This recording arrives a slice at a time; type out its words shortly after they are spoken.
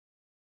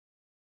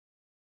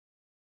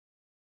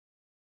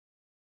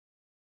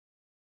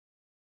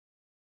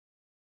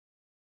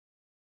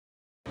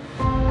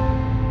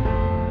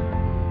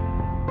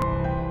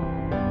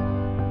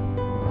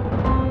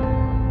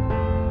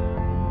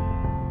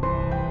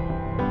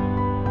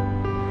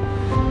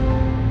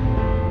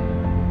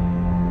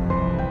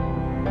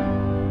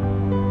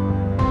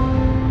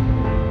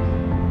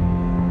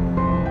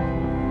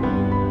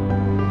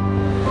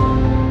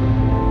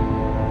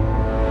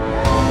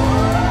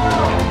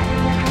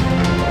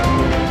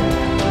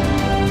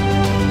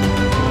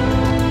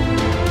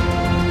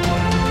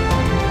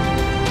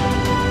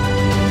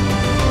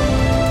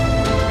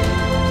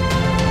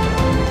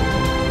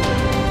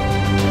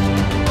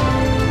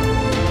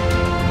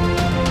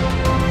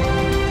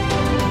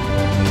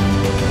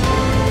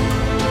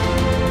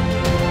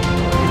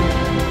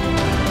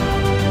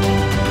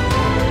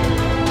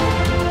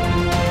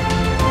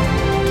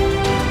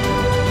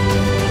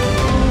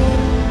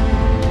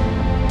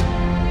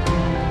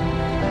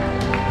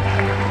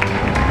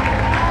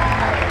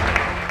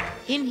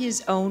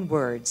his own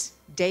words,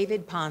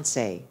 David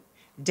Ponce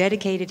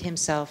dedicated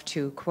himself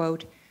to,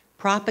 quote,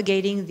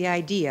 propagating the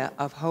idea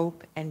of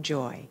hope and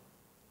joy.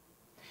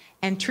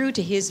 And true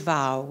to his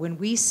vow, when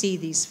we see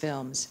these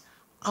films,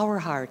 our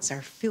hearts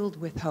are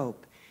filled with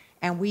hope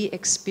and we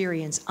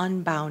experience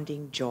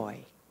unbounding joy.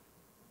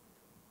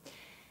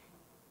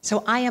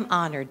 So I am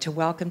honored to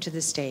welcome to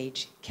the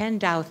stage Ken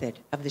Douthit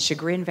of the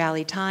Chagrin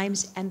Valley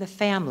Times and the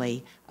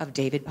family of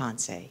David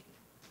Ponce.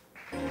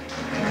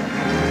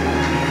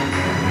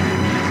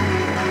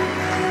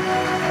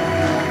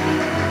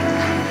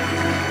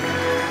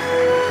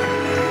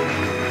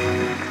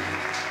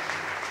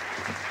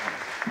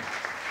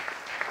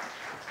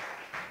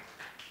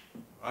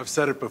 I've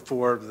said it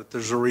before that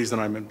there's a reason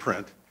I'm in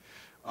print.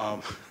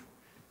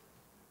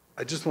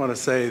 I just want to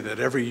say that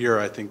every year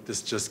I think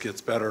this just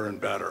gets better and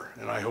better,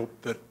 and I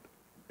hope that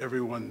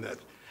everyone that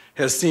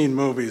has seen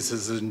movies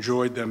has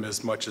enjoyed them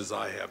as much as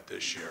I have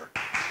this year.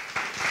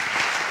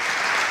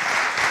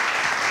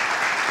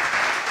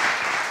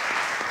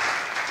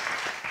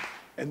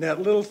 And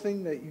that little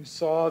thing that you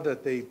saw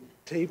that they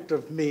taped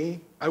of me,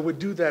 I would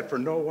do that for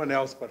no one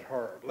else but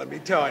her, let me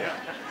tell you.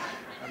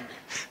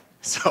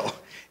 So,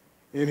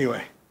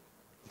 anyway.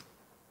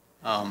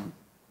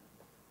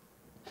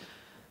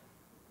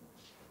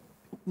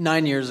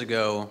 9 years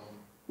ago,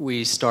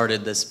 we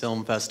started this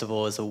film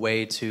festival as a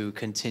way to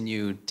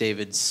continue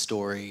David's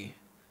story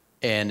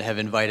and have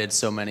invited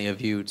so many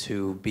of you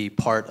to be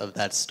part of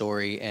that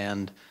story.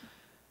 And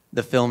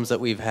the films that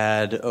we've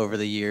had over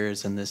the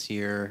years and this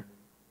year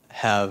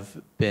have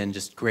been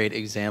just great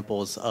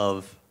examples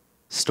of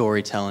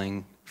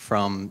storytelling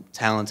from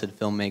talented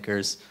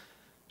filmmakers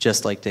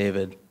just like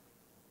David.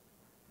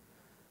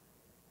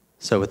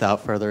 So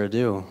without further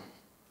ado,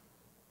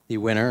 the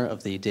winner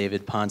of the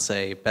David Ponce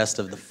Best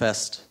of the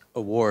Fest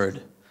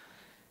Award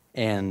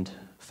and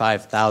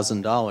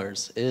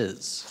 $5,000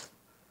 is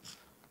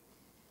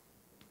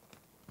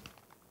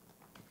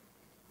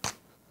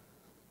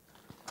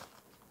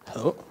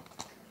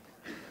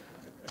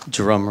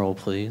drum roll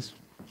please.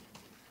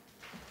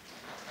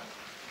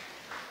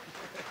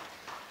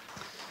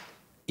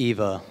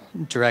 Eva,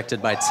 directed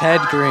by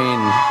Ted Green,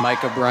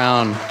 Micah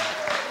Brown,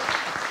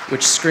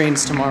 which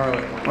screens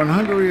tomorrow. When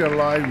Hungary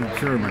allied with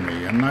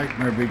Germany, a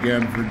nightmare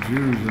began for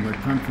Jews in the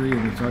country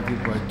and its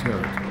occupied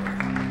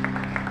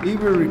territory.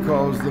 Eva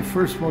recalls the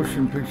first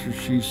motion picture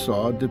she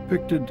saw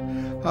depicted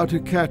how to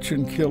catch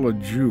and kill a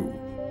Jew.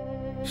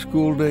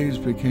 School days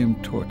became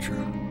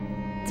torture.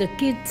 The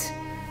kids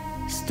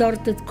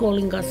started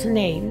calling us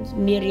names,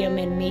 Miriam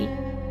and me,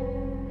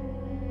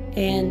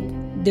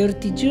 and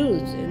dirty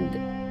Jews. And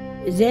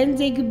then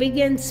they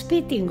began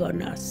spitting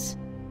on us,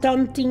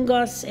 taunting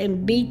us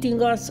and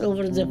beating us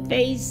over the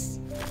face.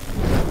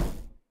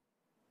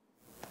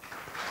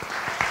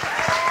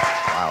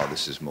 Wow,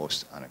 this is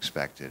most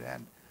unexpected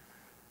and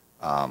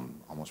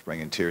almost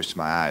bringing tears to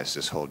my eyes,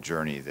 this whole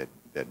journey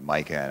that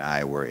Micah and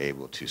I were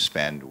able to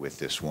spend with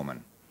this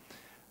woman.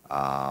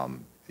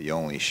 The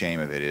only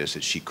shame of it is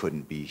that she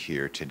couldn't be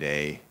here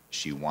today.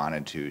 She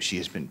wanted to. She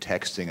has been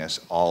texting us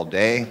all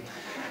day.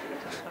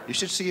 You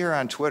should see her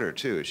on Twitter,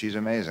 too. She's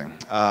amazing.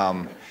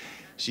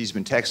 She's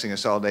been texting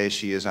us all day.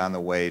 She is on the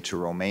way to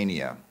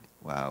Romania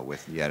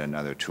with yet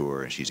another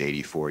tour. She's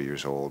 84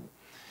 years old.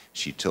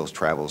 She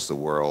travels the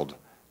world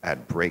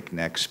at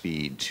breakneck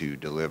speed to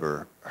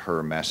deliver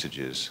her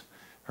messages,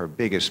 her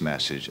biggest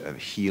message of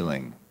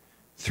healing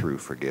through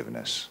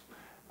forgiveness.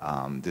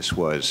 This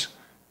was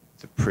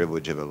the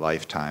privilege of a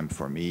lifetime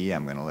for me.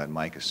 I'm going to let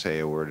Micah say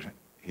a word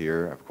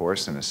here, of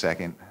course, in a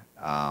second.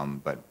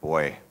 But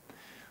boy,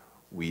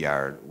 we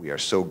are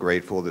so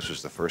grateful. This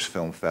was the first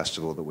film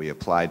festival that we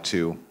applied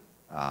to,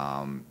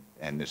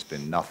 and it's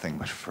been nothing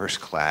but first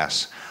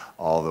class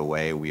all the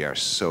way. We are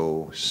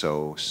so,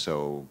 so,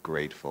 so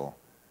grateful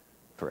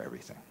for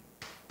everything.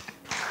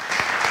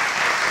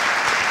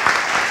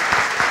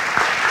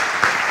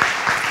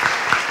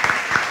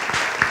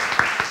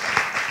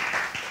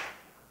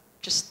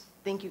 Just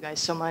thank you guys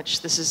so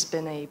much. This has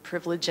been a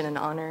privilege and an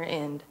honor,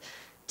 and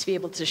to be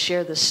able to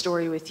share this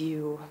story with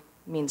you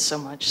means so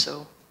much.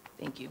 So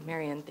thank you.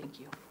 Marianne, thank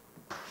you.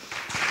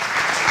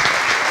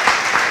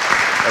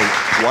 Hey,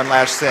 one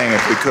last thing,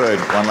 if we could,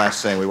 one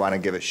last thing. We want to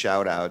give a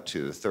shout out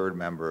to the third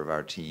member of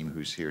our team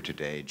who's here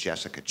today,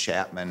 Jessica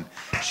Chapman.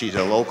 She's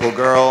a local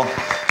girl.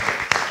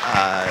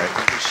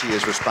 She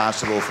is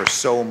responsible for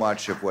so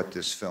much of what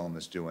this film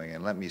is doing.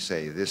 And let me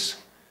say, this,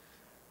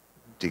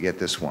 to get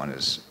this one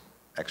is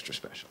extra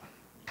special.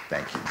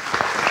 Thank you.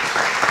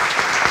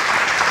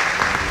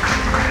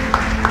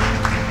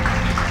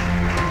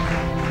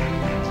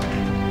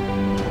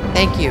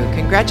 Thank you.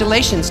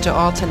 Congratulations to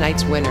all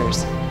tonight's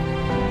winners.